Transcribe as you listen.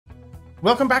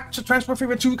Welcome back to Transport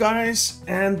Fever 2, guys,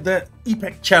 and the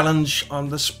EPEC challenge on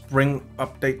the spring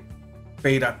update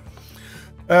beta.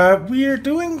 We are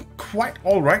doing quite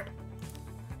all right.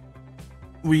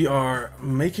 We are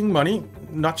making money,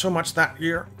 not so much that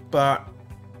year, but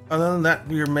other than that,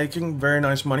 we are making very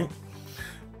nice money.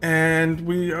 And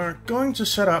we are going to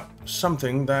set up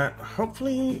something that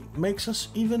hopefully makes us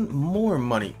even more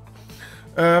money.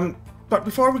 But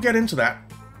before we get into that,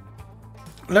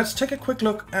 let's take a quick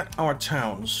look at our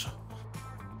towns.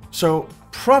 So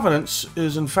Providence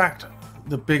is in fact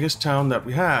the biggest town that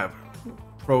we have.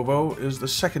 Provo is the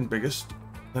second biggest,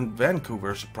 then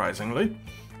Vancouver, surprisingly.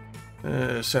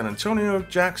 San Antonio,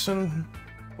 Jackson,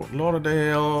 Fort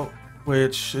Lauderdale,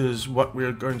 which is what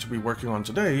we're going to be working on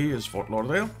today, is Fort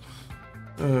Lauderdale.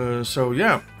 So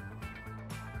yeah,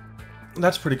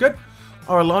 that's pretty good.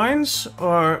 Our lines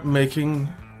are making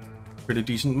pretty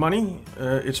decent money.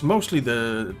 It's mostly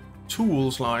the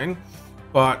tools line,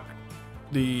 but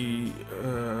the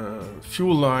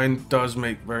fuel line does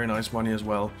make very nice money as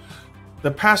well.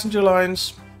 The passenger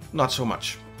lines, not so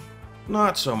much.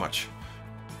 Not so much.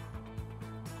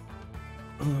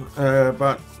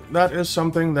 But that is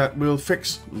something that we'll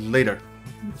fix later.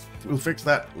 We'll fix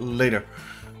that later.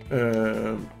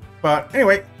 But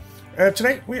anyway,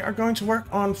 today we are going to work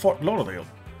on Fort Lauderdale.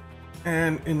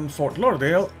 And in Fort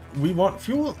Lauderdale, we want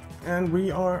fuel, and we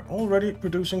are already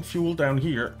producing fuel down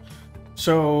here.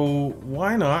 So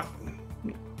why not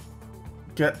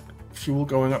get fuel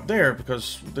going up there?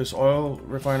 Because this oil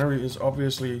refinery is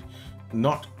obviously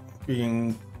not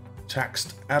being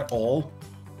taxed at all,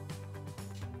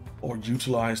 or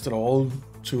utilized at all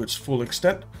to its full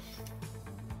extent.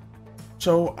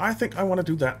 So I think I want to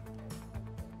do that.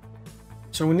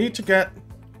 So we need to get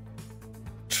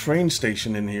train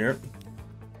station in here,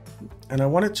 and I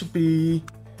want it to be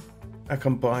a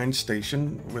combined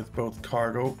station with both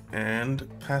cargo and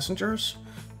passengers.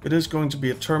 It is going to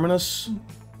be a terminus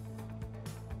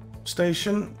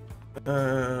station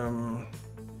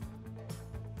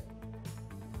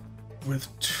with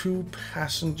 2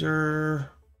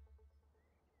 passenger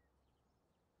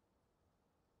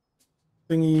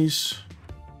thingies.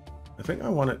 I think I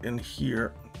want it in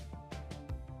here.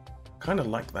 Kind of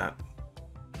like that.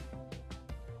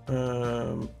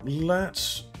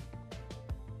 Let's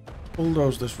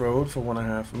bulldoze this road for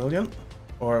 1.5 million.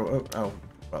 Or, oh,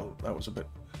 well, that was a bit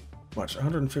much.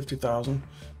 150,000.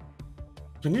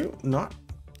 Can you not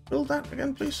build that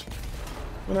again, please?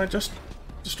 When I just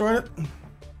destroyed it?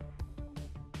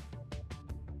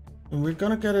 And we're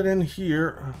gonna get it in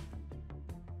here.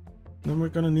 Then we're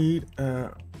gonna need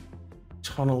a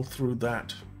tunnel through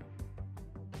that.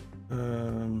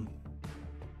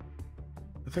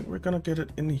 I think we're gonna get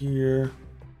it in here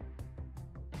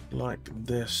like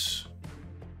this.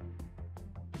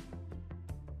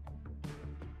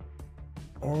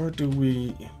 Or do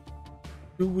we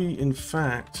in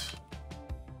fact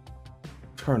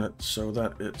turn it so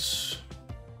that it's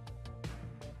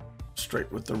straight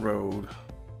with the road?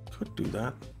 Could do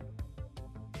that.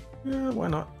 Yeah, why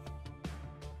not?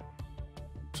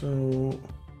 So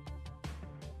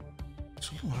it's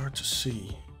a little hard to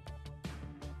see.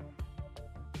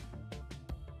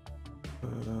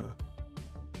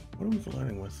 What are we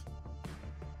colliding with?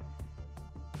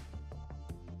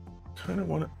 Kind of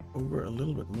want it over a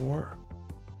little bit more.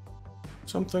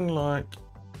 Something like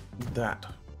that.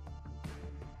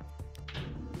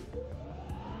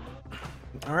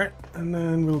 All right, and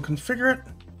then we'll configure it.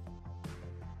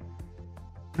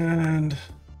 And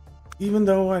even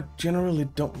though I generally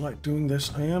don't like doing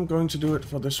this, I am going to do it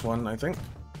for this one, I think.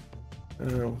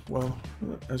 Well,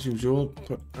 as usual,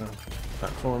 put a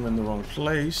platform in the wrong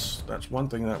place. That's one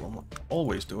thing that I'm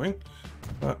always doing.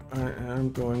 But I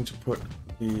am going to put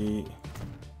the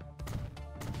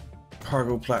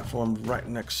cargo platform right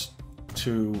next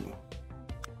to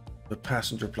the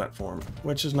passenger platform,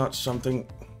 which is not something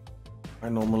I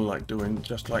normally like doing,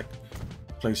 just like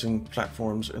placing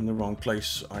platforms in the wrong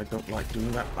place. I don't like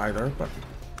doing that either, but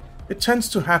it tends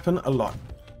to happen a lot.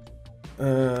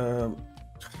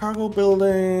 Cargo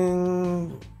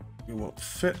building, you won't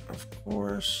fit, of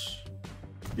course.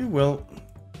 You will.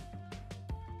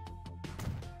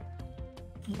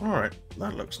 Alright,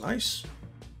 that looks nice.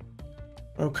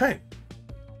 Okay.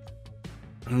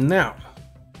 Now,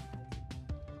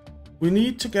 we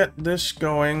need to get this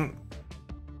going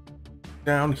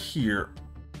down here,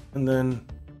 and then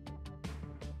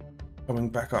coming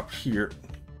back up here.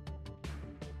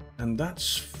 And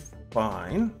that's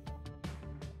fine.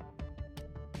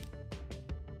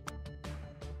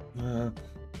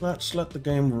 Let's let the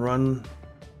game run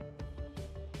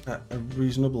at a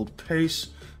reasonable pace.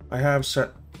 I have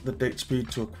set the date speed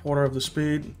to 1/4 of the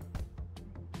speed.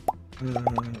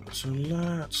 So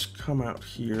let's come out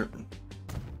here.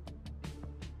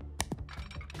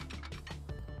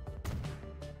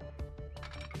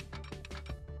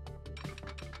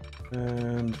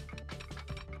 And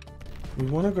we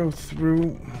want to go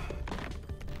through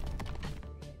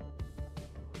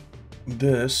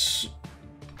this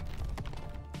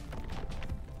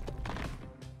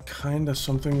kind of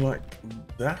something like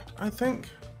that, I think.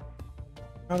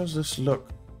 How does this look?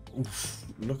 Oof,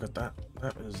 look at that.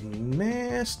 That is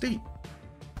nasty.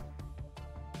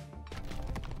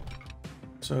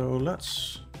 So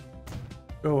let's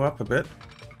go up a bit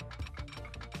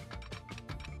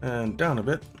and down a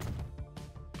bit,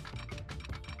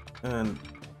 and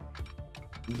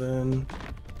then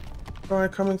try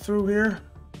coming through here.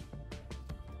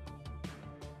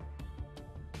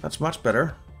 That's much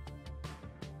better.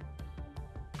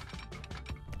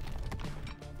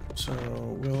 So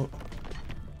we'll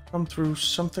come through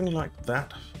something like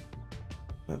that.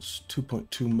 That's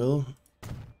 2.2 mil.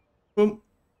 Boom,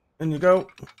 in you go.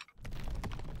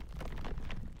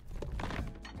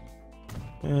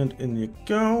 And in you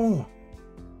go.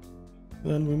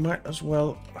 Then we might as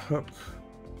well hook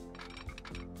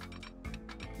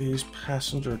these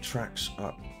passenger tracks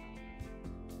up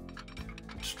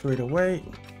straight away.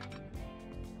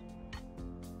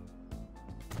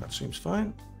 That seems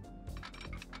fine.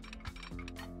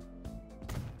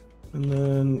 And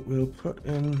then we'll put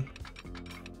in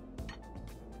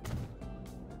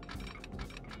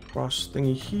cross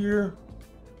thingy here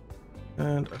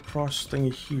and a cross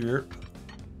thingy here.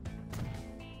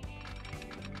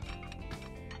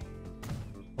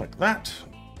 Like that.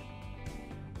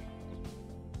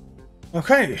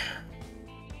 Okay.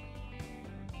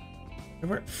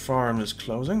 Everett Farm is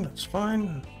closing, that's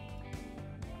fine.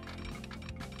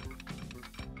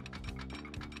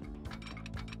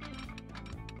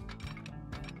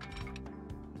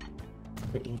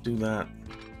 We'll do that.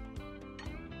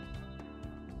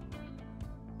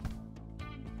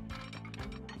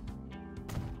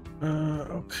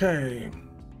 Okay.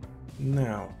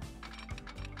 Now,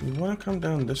 we want to come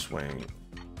down this way.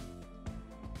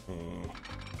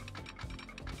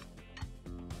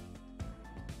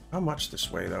 How much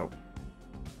this way, though?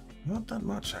 Not that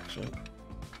much, actually.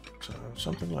 So,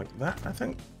 something like that, I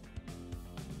think.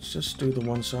 Let's just do the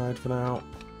one side for now.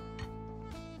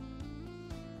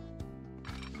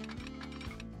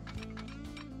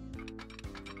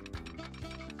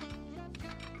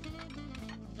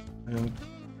 And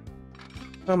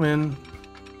come in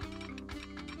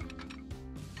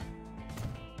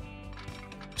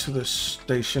to the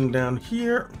station down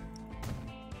here.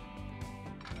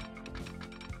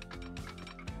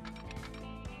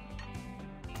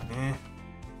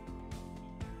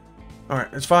 All right,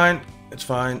 it's fine. It's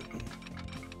fine.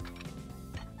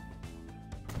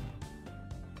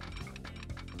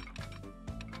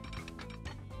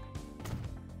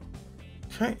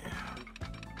 Okay.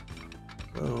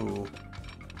 Oh.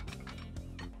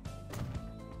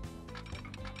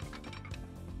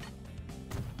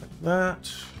 Like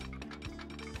that.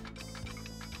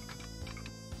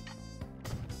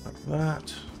 Like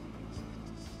that.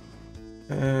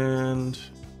 And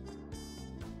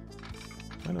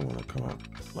I don't want to come out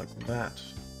like that.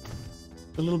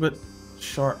 A little bit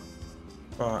sharp,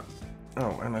 but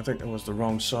oh, and I think it was the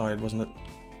wrong side, wasn't it?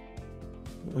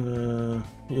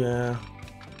 Yeah.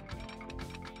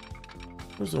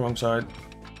 It was the wrong side.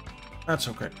 That's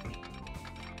okay.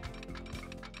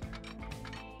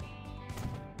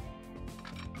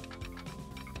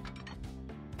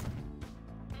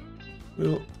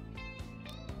 We'll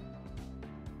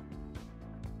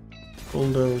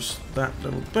bulldoze that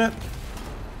little bit.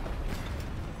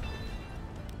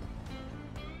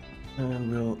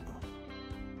 And we'll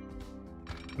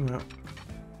come out.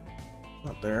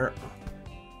 Not there.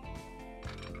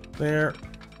 There.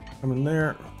 Come in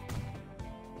there.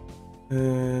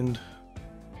 And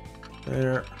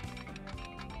there.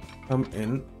 Come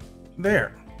in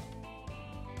there.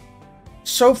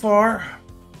 So far,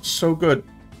 so good.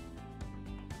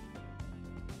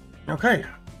 Okay.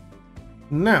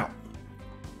 Now,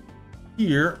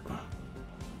 here,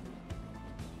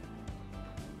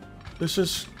 this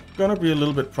is gonna be a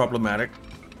little bit problematic.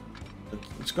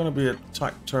 It's gonna be a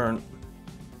tight turn,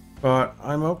 but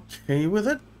I'm okay with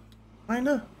it,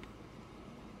 kinda.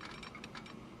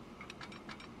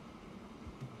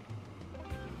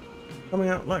 Coming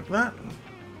out like that.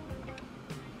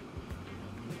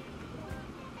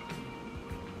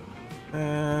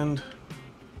 And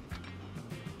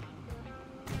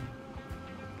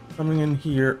coming in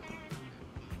here.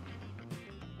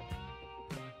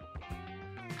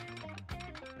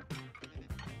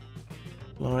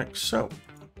 like so.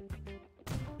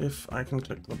 If I can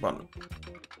click the button.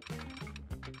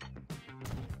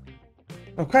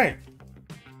 Okay.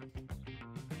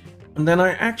 And then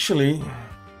I actually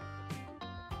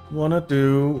want to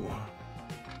do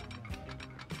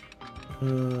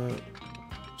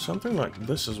something like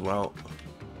this as well.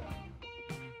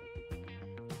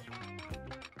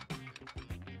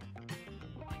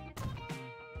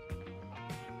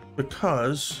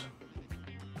 Because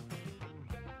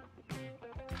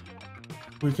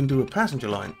we can do a passenger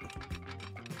line.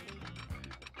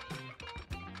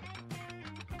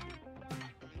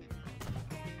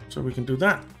 So we can do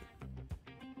that.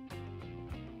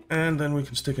 And then we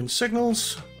can stick in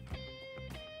signals.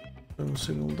 So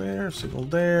signal there,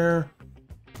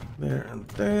 there and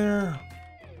there.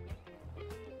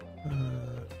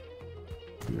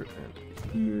 Here and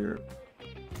here,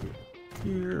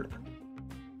 here,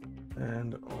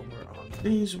 and over on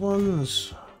these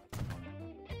ones.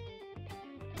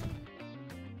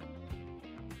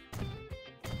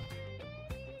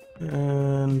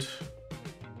 And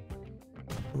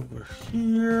over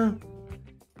here.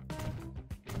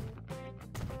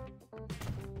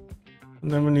 And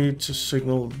then we need to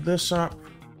signal this up.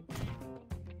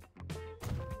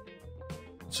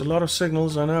 It's a lot of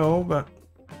signals, I know, but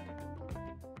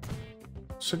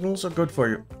signals are good for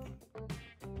you.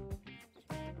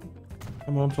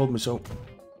 My mom told me so.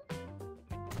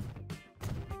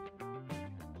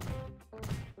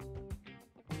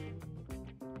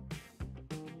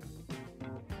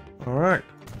 All right.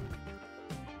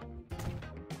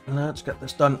 Let's get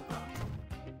this done.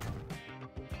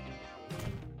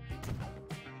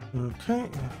 Okay.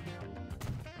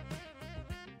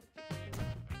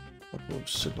 Couple of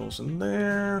signals in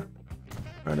there.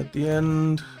 Right at the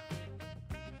end.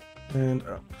 And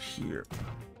up here.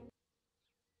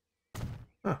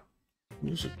 Huh.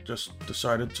 Music just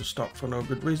decided to stop for no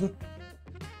good reason.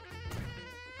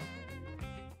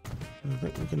 I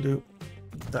think we can do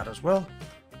that as well.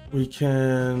 We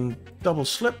can double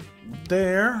slip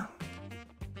there.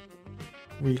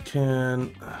 We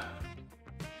can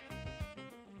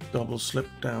double slip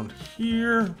down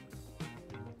here.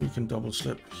 We can double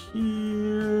slip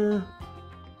here.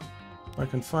 I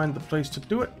can find the place to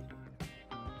do it.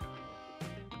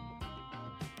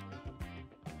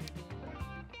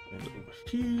 And over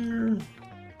here.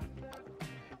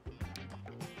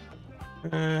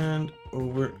 And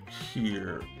over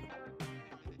here.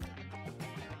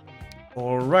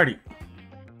 Alrighty.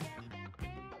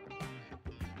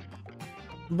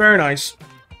 Very nice.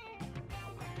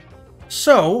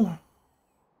 So,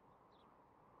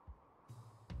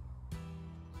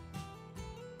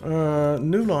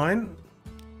 new line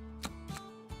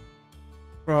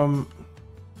from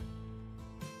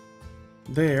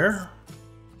there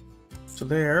to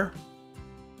there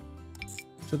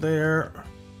to there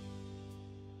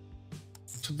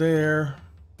to there.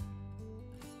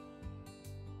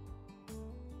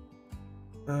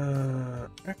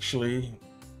 Actually,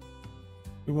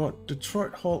 we want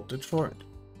Detroit halt, Detroit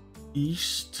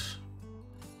east.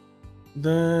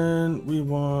 Then we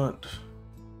want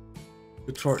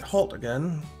Detroit halt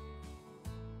again.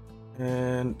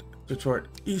 And Detroit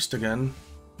east again.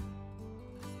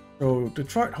 So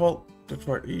Detroit halt,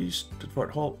 Detroit east,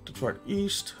 Detroit halt, Detroit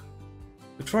east,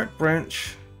 Detroit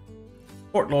branch,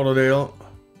 Fort Lauderdale,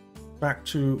 back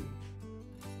to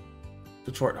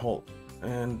Detroit halt,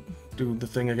 and do the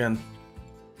thing again.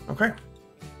 Okay.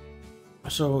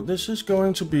 So this is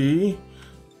going to be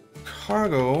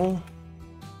cargo,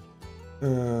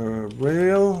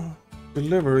 rail,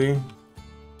 delivery,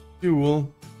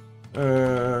 fuel,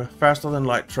 faster than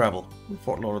light travel,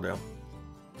 Fort Lauderdale.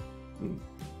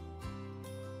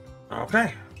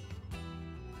 Okay.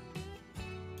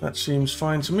 That seems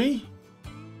fine to me.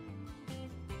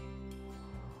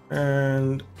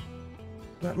 And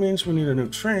that means we need a new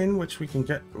train, which we can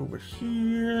get over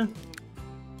here.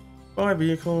 Buy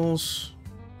vehicles.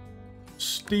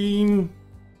 Steam.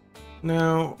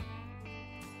 Now,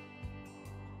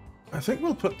 I think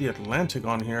we'll put the Atlantic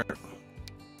on here.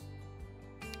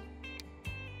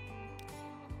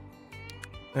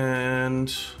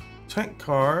 And tank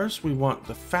cars, we want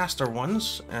the faster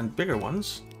ones and bigger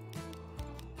ones.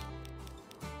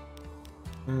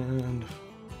 And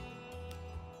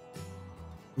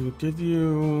we'll give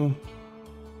you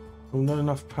not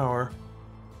enough power.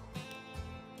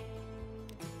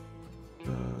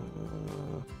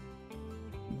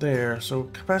 There, so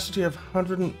capacity of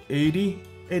 180,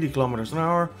 80 kilometers an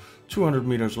hour, 200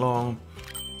 meters long.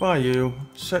 Buy you,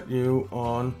 set you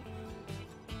on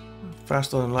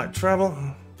faster than light travel.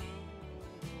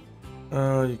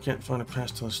 You can't find a pass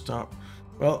to the stop.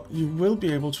 Well, you will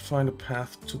be able to find a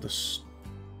path to the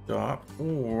stop,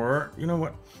 or you know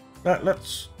what?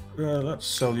 Let's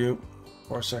sell you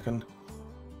for a second,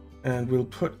 and we'll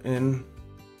put in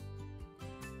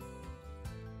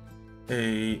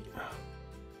a.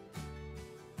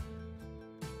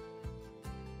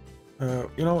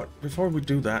 You know what? Before we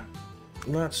do that,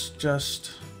 let's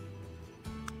just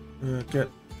get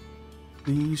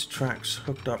these tracks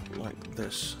hooked up like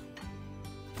this.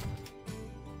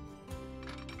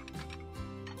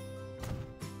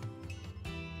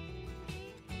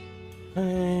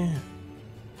 Okay.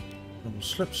 Double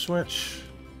slip switch.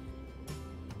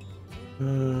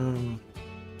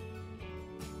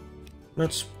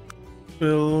 Let's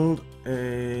build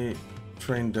a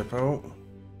train depot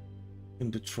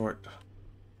in Detroit.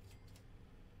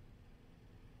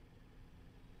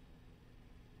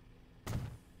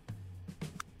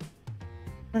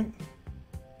 Okay.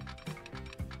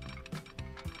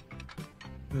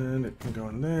 And it can go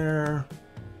in there.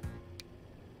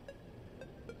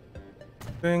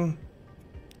 Thing.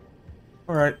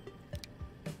 All right.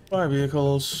 5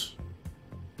 vehicles.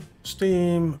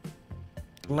 Steam.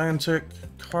 Atlantic.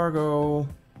 Cargo.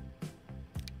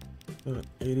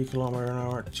 80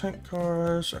 km/h tank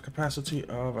cars. A capacity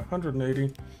of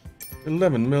 180.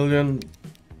 11 million.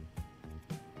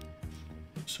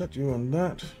 Set you on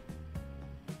that.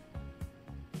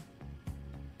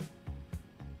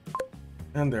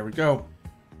 And there we go.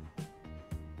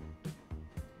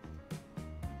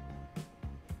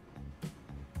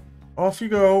 Off you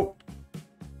go.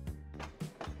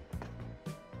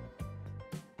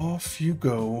 Off you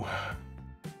go.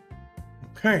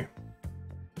 Okay.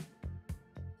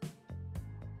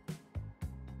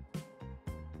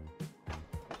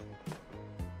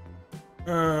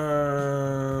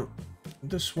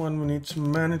 This one we need to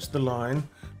manage the line.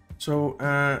 So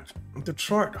at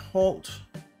Detroit halt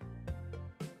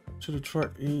to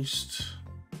Detroit East.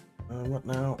 What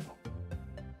now?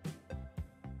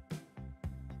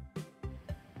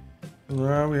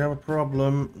 We have a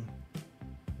problem.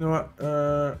 You know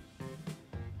what?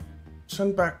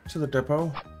 Send back to the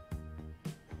depot.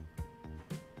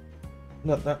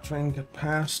 Let that train get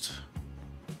past.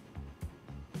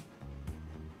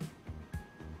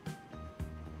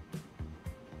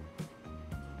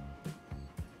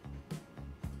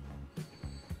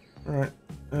 Alright,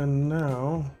 and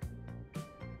now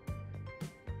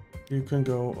you can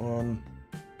go on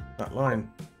that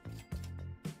line.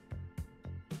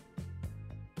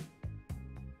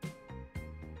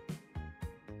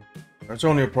 It's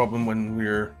only a problem when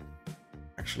we're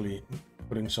actually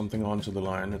putting something onto the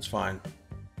line. It's fine.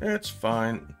 It's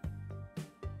fine.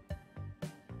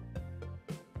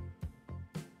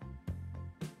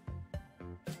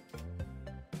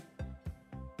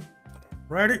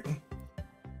 Righty.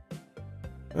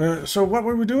 So what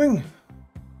were we doing?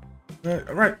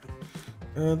 Right.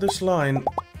 This line.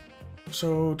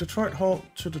 So Detroit halt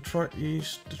to Detroit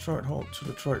East. Detroit halt to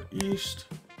Detroit East.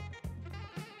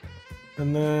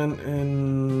 And then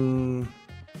in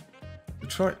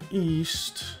Detroit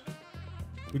East,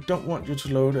 we don't want you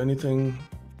to load anything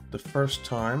the first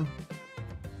time.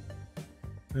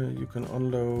 You can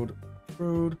unload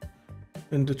crude.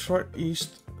 In Detroit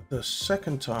East, the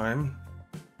second time,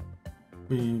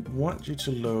 we want you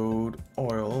to load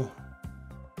oil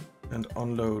and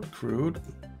unload crude.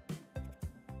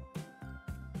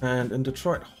 And in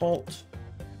Detroit halt,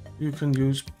 you can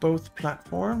use both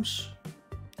platforms.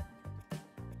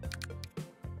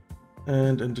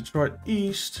 And in Detroit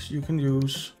East, you can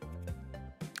use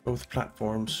both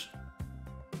platforms.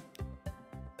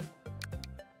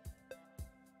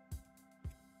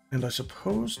 And I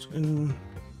suppose in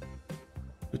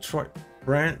Detroit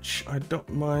branch, I don't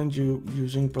mind you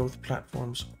using both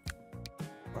platforms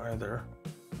either.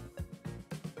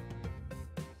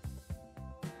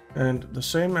 And the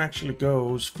same actually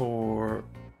goes for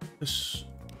this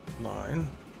line.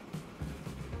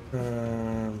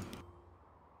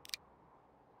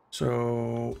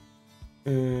 So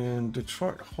in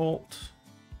Detroit halt,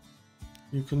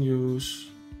 you can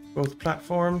use both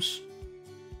platforms,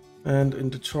 and in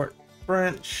Detroit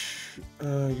branch,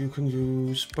 you can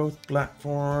use both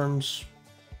platforms,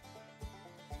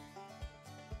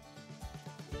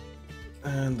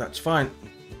 and that's fine.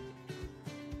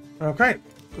 Okay,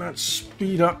 let's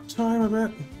speed up time a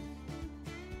bit.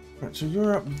 Right, so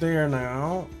you're up there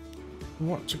now. I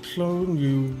want to clone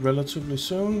you relatively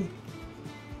soon.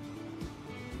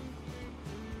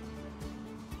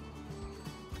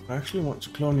 I actually want to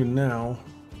clone you now.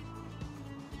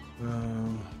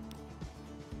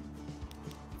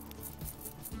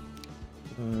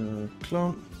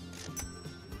 Clone.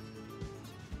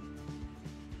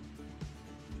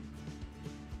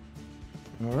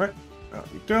 Alright,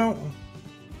 out we go.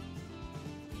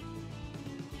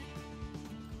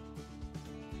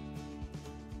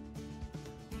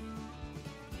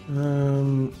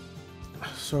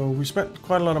 So we spent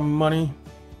quite a lot of money.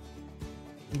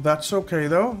 That's okay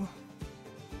though.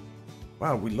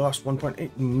 Wow, we lost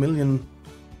 1.8 million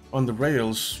on the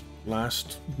rails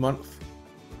last month.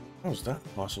 How is that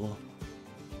possible?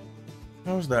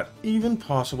 How is that even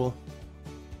possible?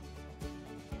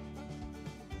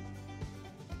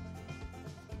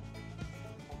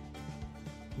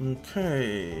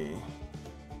 Okay.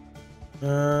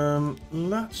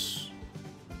 Let's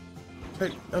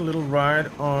take a little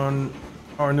ride on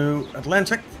our new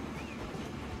Atlantic.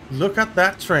 Look at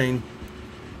that train.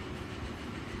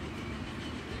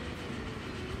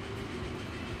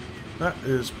 That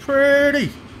is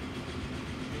pretty.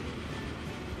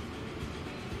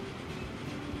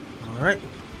 All right.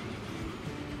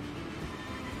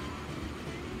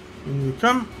 And you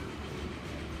come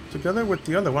together with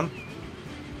the other one.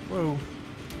 Whoa.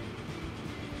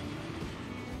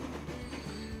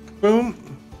 Boom.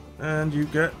 And you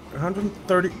get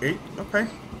 138. Okay.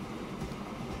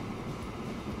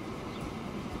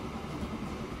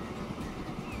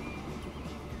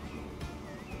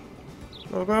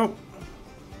 Go, go.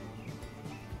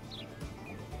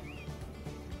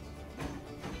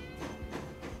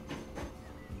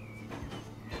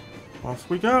 Off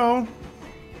we go.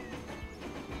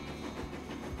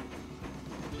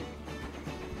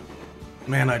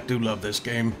 Man, I do love this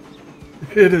game.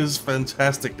 It is a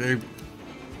fantastic game.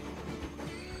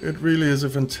 It really is a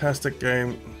fantastic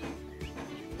game.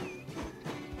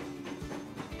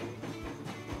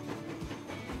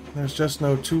 There's just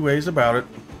no two ways about it.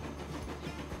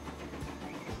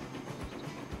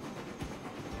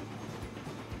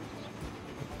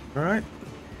 Alright.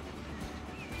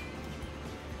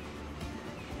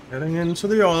 Heading into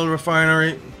the oil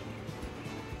refinery.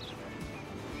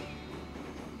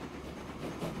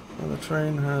 Well, the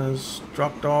train has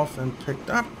dropped off and picked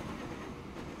up.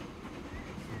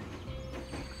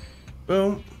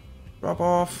 Boom. Drop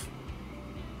off.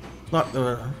 Not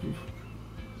the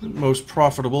most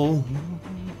profitable.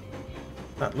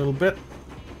 That little bit.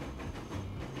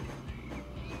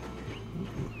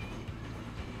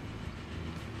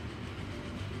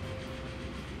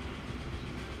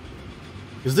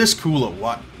 Is this cool or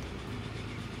what?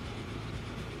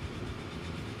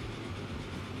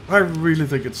 I really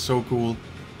think it's so cool.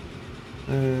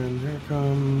 And here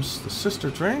comes the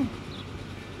sister train.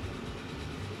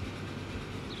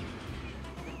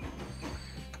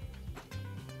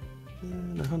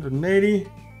 And 180.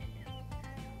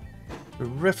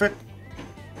 Terrific.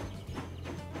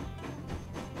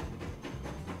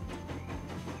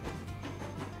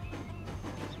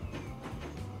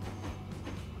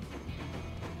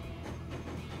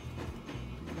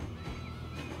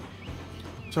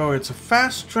 So it's a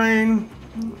fast train,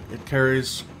 it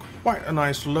carries quite a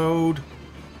nice load,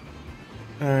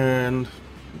 and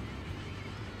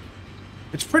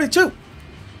it's pretty too.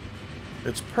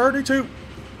 It's pretty too.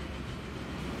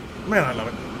 Man, I love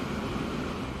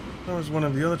it. There's one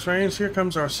of the other trains. Here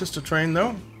comes our sister train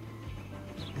though.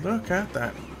 Look at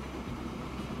that.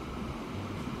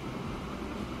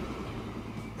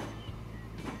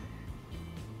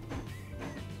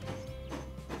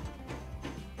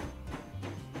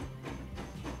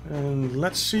 And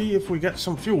let's see if we get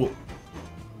some fuel.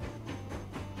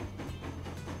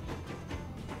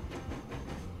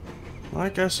 My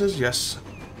guess is yes.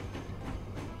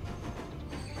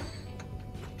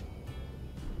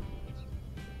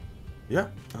 Yeah,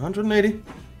 180.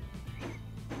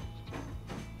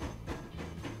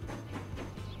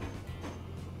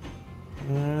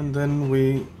 And then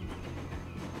we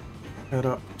head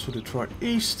up to Detroit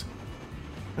East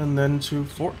and then to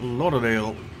Fort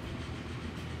Lauderdale.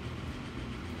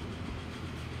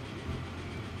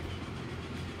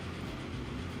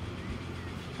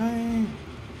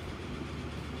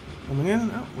 Coming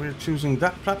in, oh, we're choosing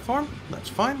that platform. That's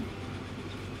fine.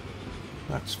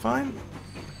 That's fine.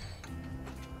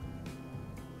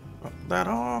 Drop that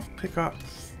off. Pick up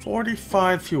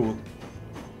 45 fuel.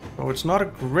 So it's not a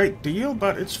great deal,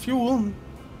 but it's fuel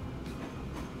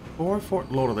for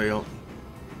Fort Lauderdale.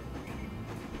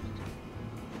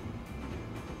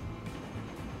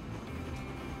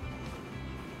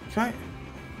 Okay.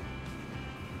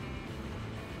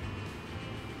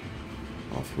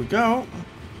 Off we go.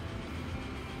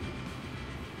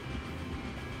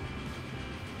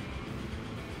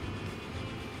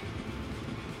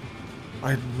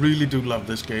 I really do love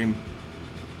this game.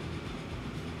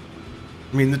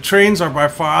 I mean, the trains are by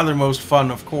far the most fun,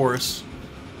 of course.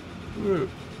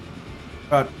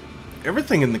 But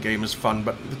everything in the game is fun,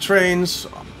 but the trains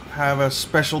have a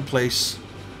special place.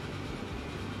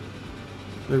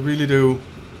 They really do.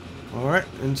 Alright,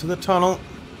 into the tunnel.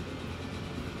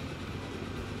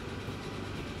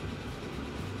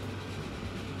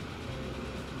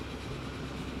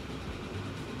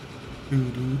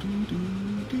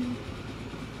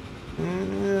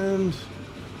 And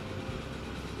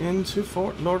into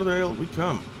Fort Lauderdale we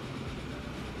come.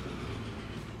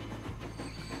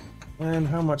 And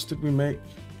how much did we make?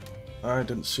 I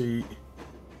didn't see.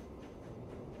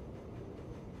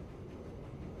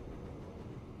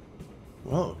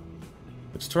 Well,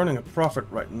 it's turning a profit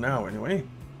right now anyway.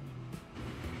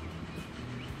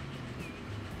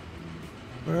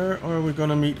 Where are we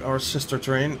gonna meet our sister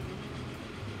train?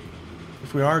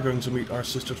 If we are going to meet our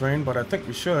sister train, but I think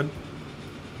we should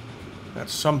at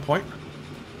some point.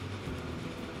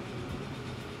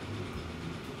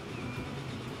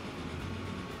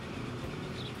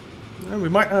 And we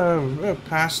might have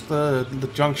passed the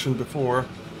junction before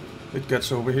it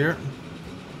gets over here.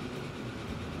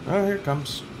 Oh, here it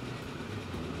comes.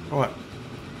 Oh, what?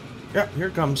 Yeah, here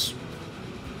it comes.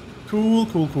 Cool,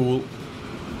 cool, cool.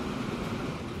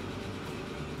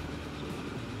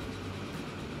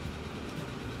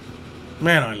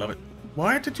 Man, I love it.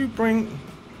 Why did you bring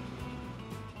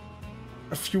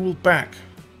a fuel back?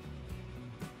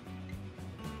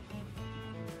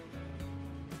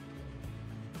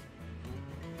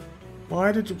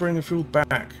 Why did you bring a fuel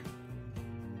back?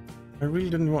 I really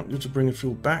didn't want you to bring a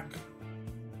fuel back.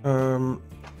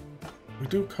 We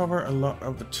do cover a lot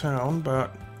of the town,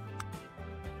 but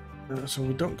so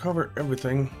we don't cover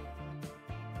everything.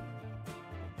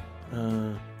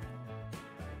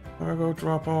 Cargo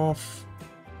drop off.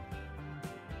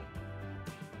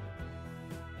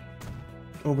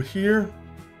 Over here,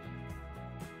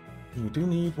 we do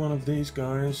need one of these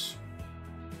guys.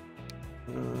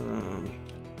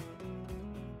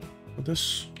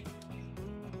 This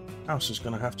house is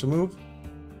gonna have to move.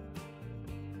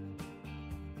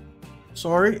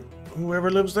 Sorry, whoever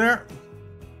lives there.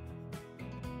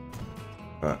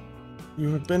 But you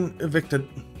have been evicted.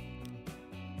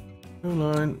 New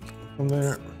line from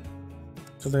there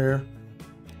to there.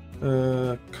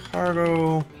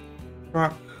 Cargo,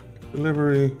 truck,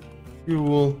 delivery,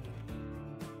 fuel,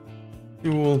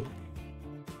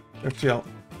 FTL.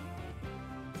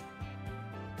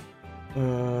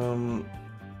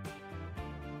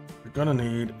 We're gonna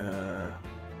need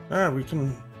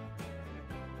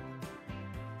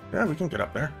we can get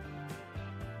up there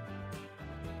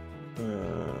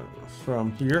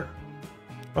from here.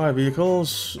 5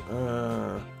 vehicles,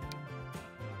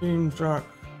 team truck.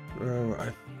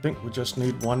 I think we just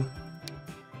need 1.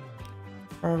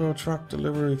 Cargo truck,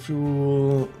 delivery,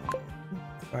 fuel,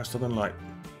 faster than light.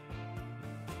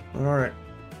 Alright.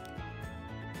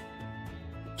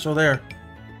 So there.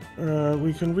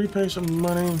 We can repay some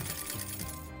money.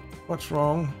 What's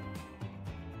wrong?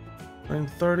 Train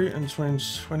 30 and train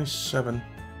 27.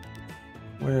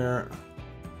 Where?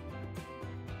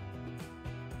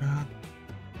 God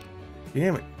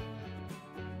damn it.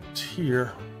 It's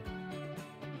here.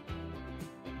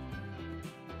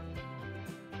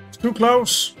 It's too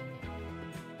close.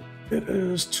 It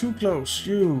is too close.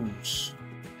 You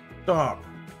stop.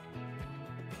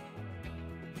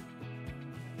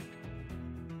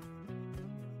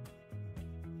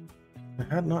 I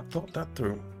had not thought that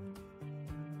through.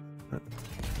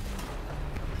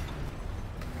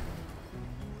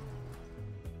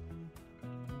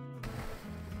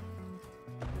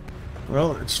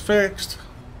 Well, it's fixed.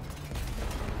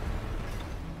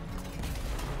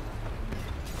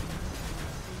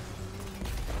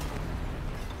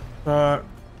 But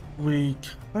we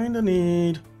kind of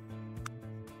need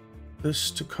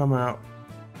this to come out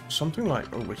something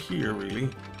like over here, really.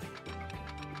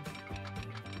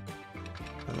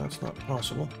 And that's not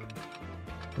possible.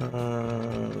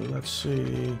 Let's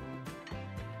see.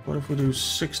 What if we do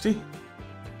 60?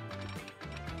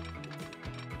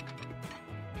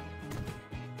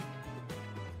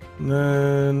 And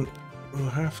then we'll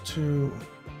have to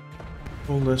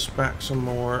pull this back some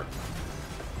more.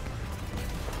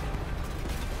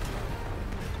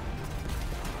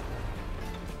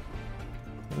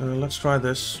 Let's try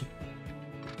this.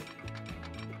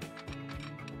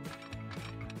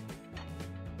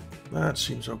 That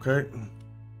seems okay.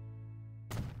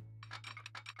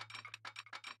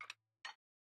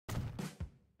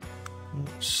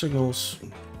 Signals.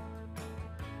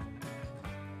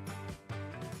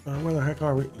 Where the heck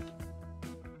are we?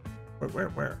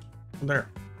 Where? There.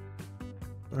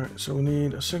 Alright, so we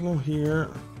need a signal here.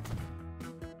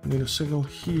 We need a signal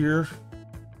here.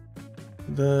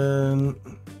 Then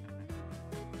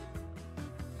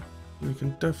We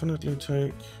can definitely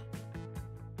take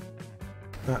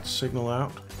that signal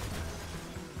out.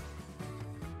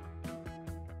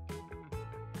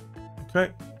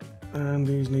 Okay, and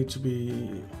these need to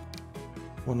be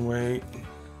one way.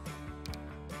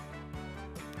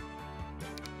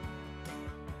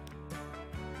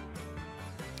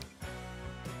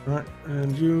 Right,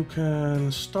 and you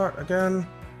can start again.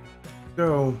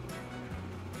 Go.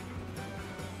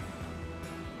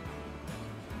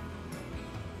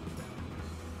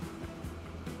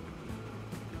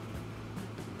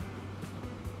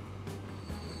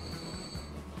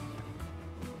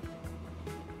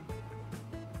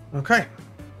 Okay.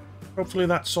 Hopefully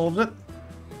that solved it.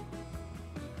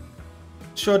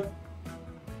 Should.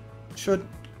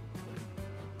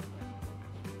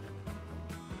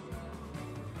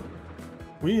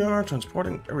 We are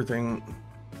transporting everything.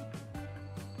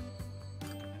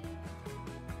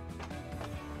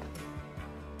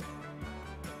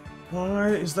 Why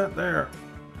is that there?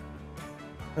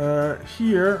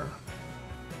 Here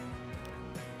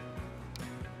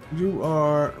you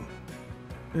are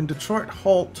in Detroit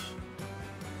Halt.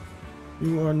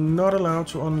 You are not allowed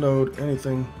to unload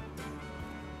anything.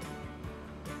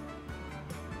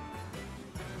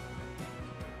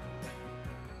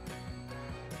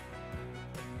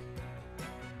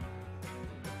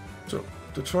 So,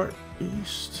 Detroit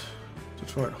East,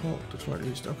 Detroit Halt, Detroit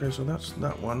East. Okay, so that's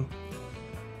that one.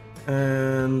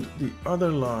 And the other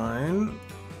line,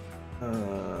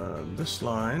 this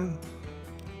line,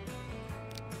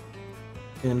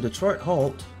 in Detroit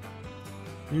Halt,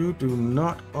 you do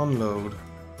not unload.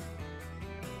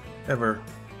 Ever.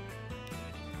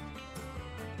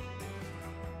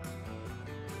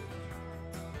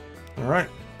 Alright.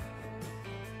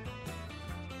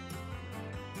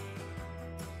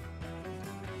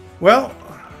 Well,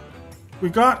 we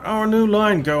got our new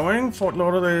line going. Fort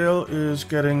Lauderdale is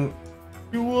getting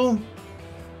fuel.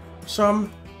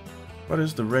 Some. What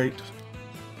is the rate?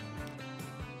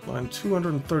 Line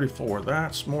 234.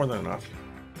 That's more than enough.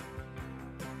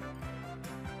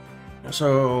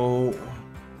 So,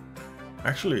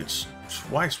 actually, it's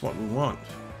twice what we want.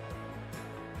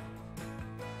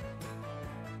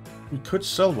 We could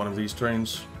sell one of these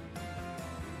trains.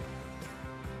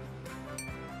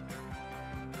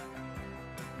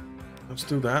 Let's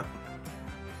do that.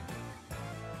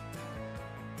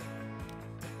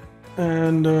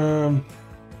 And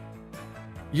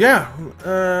yeah,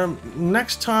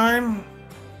 next time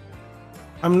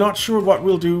I'm not sure what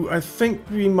we'll do. I think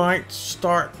we might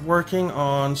start working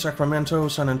on Sacramento,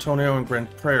 San Antonio, and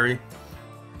Grand Prairie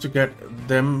to get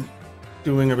them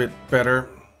doing a bit better.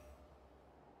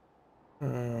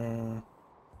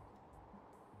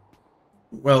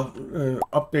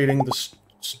 Updating the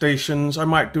stations. I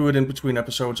might do it in between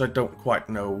episodes. I don't quite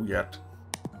know yet.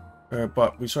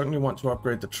 But we certainly want to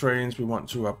upgrade the trains. We want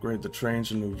to upgrade the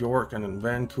trains in New York and in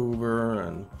Vancouver,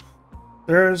 and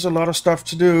there's a lot of stuff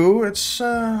to do. It's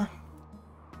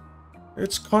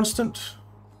constant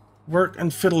work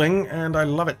and fiddling, and I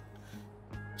love it.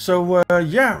 So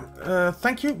yeah,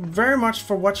 thank you very much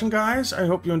for watching, guys. I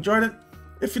hope you enjoyed it.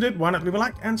 If you did, why not leave a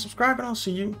like and subscribe, and I'll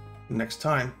see you next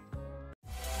time.